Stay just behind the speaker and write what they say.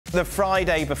the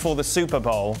Friday before the Super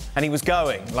Bowl, and he was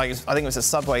going, like, I think it was a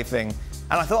Subway thing,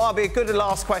 and I thought, it'd be a good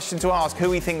last question to ask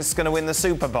who he thinks is going to win the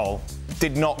Super Bowl.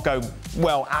 Did not go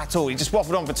well at all. He just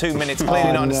waffled on for 2 minutes,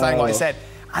 clearly not understanding what I said.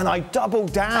 And I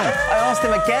doubled down. I asked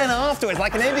him again afterwards,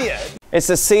 like an idiot. It's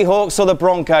the Seahawks or the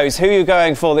Broncos. Who are you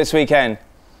going for this weekend?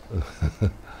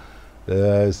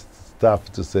 It's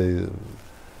tough to say.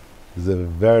 It's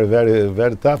very, very,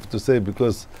 very tough to say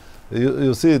because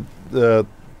you see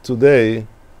today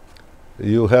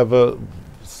you have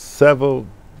several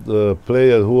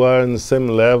players who are in the same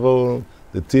level.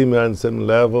 The team are in the same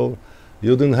level.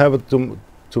 You didn't have too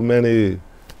many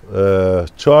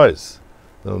choice.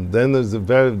 Then it's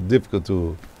very difficult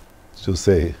to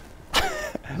say.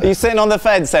 Are you sitting on the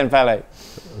fence then, Pele?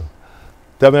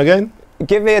 Tell me again?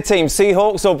 Give me a team,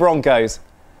 Seahawks or Broncos?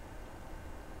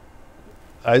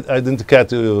 I didn't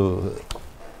catch you.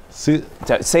 See,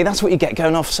 that's what you get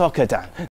going off soccer, Dan.